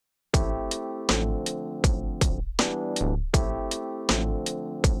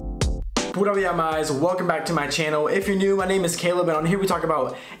What up, y'all guys? Welcome back to my channel. If you're new, my name is Caleb, and on here we talk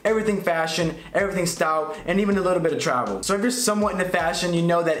about everything fashion, everything style, and even a little bit of travel. So if you're somewhat into fashion, you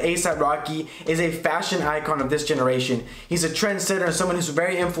know that A$AP Rocky is a fashion icon of this generation. He's a trendsetter and someone who's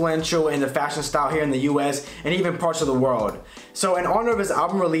very influential in the fashion style here in the US and even parts of the world. So in honor of his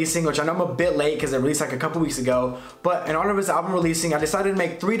album releasing, which I know I'm a bit late because it released like a couple weeks ago, but in honor of his album releasing, I decided to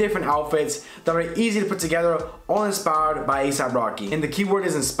make 3 different outfits that are easy to put together, all inspired by A$AP Rocky. And the keyword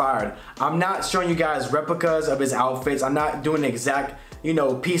is inspired. I'm not showing you guys replicas of his outfits. I'm not doing exact,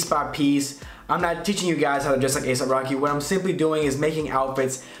 piece by piece. I'm not teaching you guys how to dress like A$AP Rocky. What I'm simply doing is making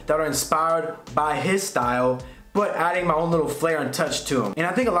outfits that are inspired by his style, but adding my own little flair and touch to them. And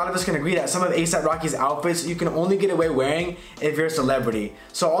I think a lot of us can agree that some of A$AP Rocky's outfits you can only get away wearing if you're a celebrity.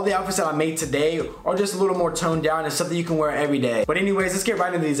 So all the outfits that I made today are just a little more toned down and something you can wear every day. But anyways, let's get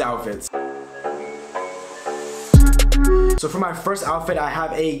right into these outfits. So for my first outfit, I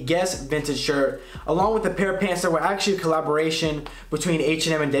have a Guess vintage shirt along with a pair of pants that were actually a collaboration between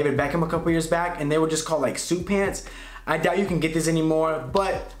H&M and David Beckham a couple years back, and they were just called like suit pants. I doubt you can get this anymore,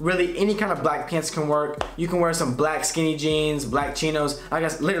 but really any kind of black pants can work. You can wear some black skinny jeans, black chinos, I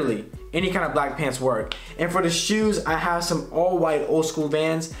guess literally any kind of black pants work. And for the shoes, I have some all white old school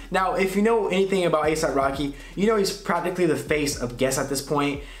Vans. Now, if you know anything about A$AP Rocky, you know he's practically the face of Guess at this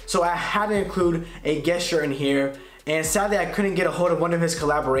point. So I had to include a Guess shirt in here. And sadly, I couldn't get a hold of one of his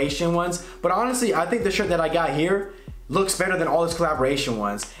collaboration ones. But honestly, I think the shirt that I got here looks better than all his collaboration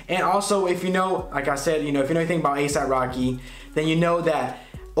ones. And also, if you know, like I said, if you know anything about A$AP Rocky, then you know that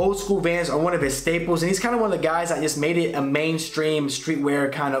old school Vans are one of his staples. And he's kind of one of the guys that just made it a mainstream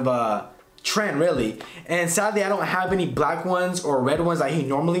streetwear kind of a trend, really. And sadly, I don't have any black ones or red ones that he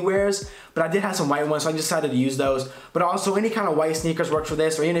normally wears, but I did have some white ones, so I decided to use those. But also any kind of white sneakers works for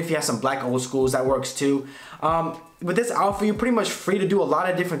this, or even if you have some black old schools, that works too. With this outfit, you're pretty much free to do a lot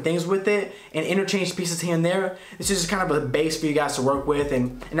of different things with it and interchange pieces here and there. This is just kind of a base for you guys to work with,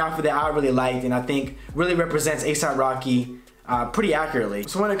 and an outfit that I really liked and I think really represents A$AP Rocky pretty accurately.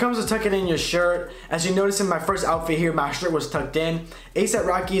 So when it comes to tucking in your shirt, as you notice in my first outfit here, my shirt was tucked in. A$AP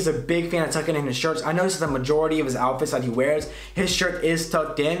Rocky is a big fan of tucking in his shirts. I noticed the majority of his outfits that he wears, his shirt is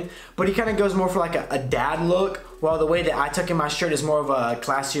tucked in, but he kind of goes more for like a dad look, while the way that I tuck in my shirt is more of a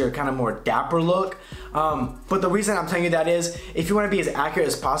classier, kind of more dapper look. But the reason I'm telling you that is, if you want to be as accurate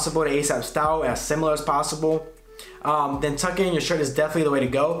as possible to A$AP style, as similar as possible, then tucking in your shirt is definitely the way to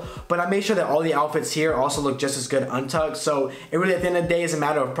go. But I made sure that all the outfits here also look just as good untucked. So it really, at the end of the day, is a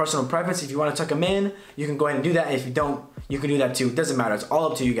matter of personal preference. If you want to tuck them in, you can go ahead and do that. If you don't, you can do that too. It doesn't matter. It's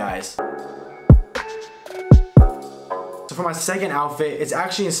all up to you guys. So for my second outfit, it's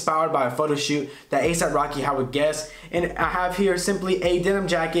actually inspired by a photo shoot that A$AP Rocky had with Guess. And I have here simply a denim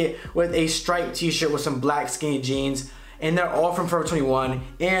jacket with a striped t-shirt with some black skinny jeans. And they're all from Forever 21.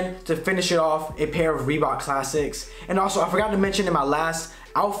 And to finish it off, a pair of Reebok classics. And also, I forgot to mention in my last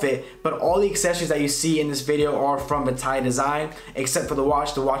outfit, but all the accessories that you see in this video are from Batai Design, except for the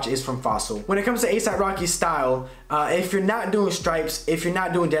watch. The watch is from Fossil. When it comes to A$AP Rocky's style, if you're not doing stripes, if you're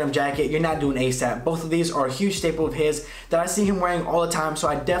not doing denim jacket, you're not doing A$AP. Both of these are a huge staple of his that I see him wearing all the time, so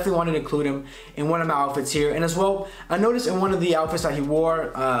I definitely wanted to include him in one of my outfits here. And as well, I noticed in one of the outfits that he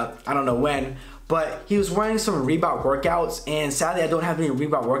wore, I don't know when, but he was wearing some Reebok workouts, and sadly I don't have any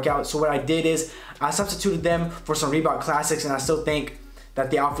Reebok workouts, so what I did is I substituted them for some Reebok classics, and I still think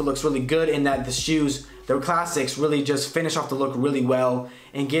that the outfit looks really good, and that the shoes, the classics, really just finish off the look really well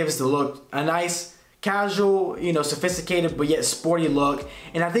and gives the look a nice casual, sophisticated but yet sporty look.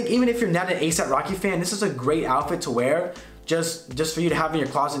 And I think even if you're not an A$AP Rocky fan, this is a great outfit to wear just for you to have in your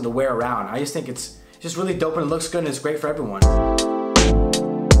closet to wear around. I just think it's just really dope and it looks good and it's great for everyone.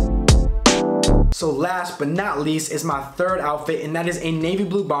 So last but not least is my third outfit, and that is a navy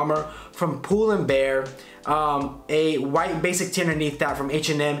blue bomber from Pull & Bear, a white basic tee underneath that from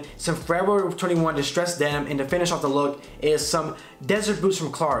H&M, some Forever 21 distressed denim, and to finish off the look is some desert boots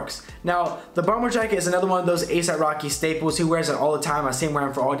from Clark's. Now, the bomber jacket is another one of those A$AP Rocky staples. He wears it all the time. I see him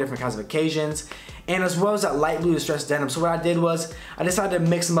wearing for all different kinds of occasions. And as well as that light blue distressed denim. So what I did was I decided to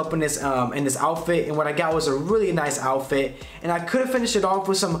mix them up in this outfit, and what I got was a really nice outfit. And I could have finished it off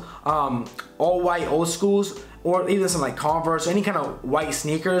with some all white old schools, or even some like Converse or any kind of white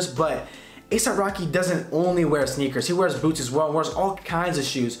sneakers, but A$AP Rocky doesn't only wear sneakers. He wears boots as well and wears all kinds of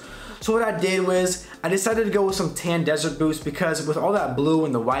shoes. So what I did was I decided to go with some tan desert boots, because with all that blue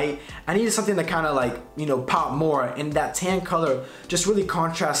and the white, I needed something to kind of like, pop more, and that tan color just really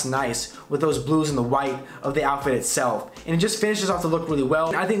contrasts nice with those blues and the white of the outfit itself. And it just finishes off the look really well.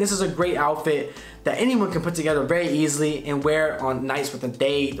 And I think this is a great outfit that anyone can put together very easily and wear on nights with a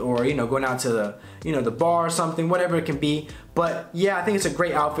date, or you know, going out to the, you know, the bar or something, whatever it can be. But yeah, I think it's a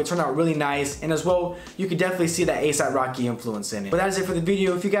great outfit, turned out really nice, and as well, you can definitely see that A$AP Rocky influence in it. But that is it for the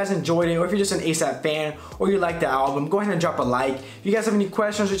video. If you guys enjoyed it, or if you're just an A$AP fan, or you like the album, go ahead and drop a like. If you guys have any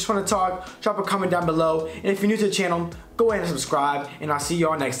questions or just want to talk, drop a comment down below. And if you're new to the channel, go ahead and subscribe, and I'll see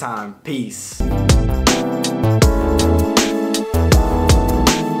y'all next time. Peace.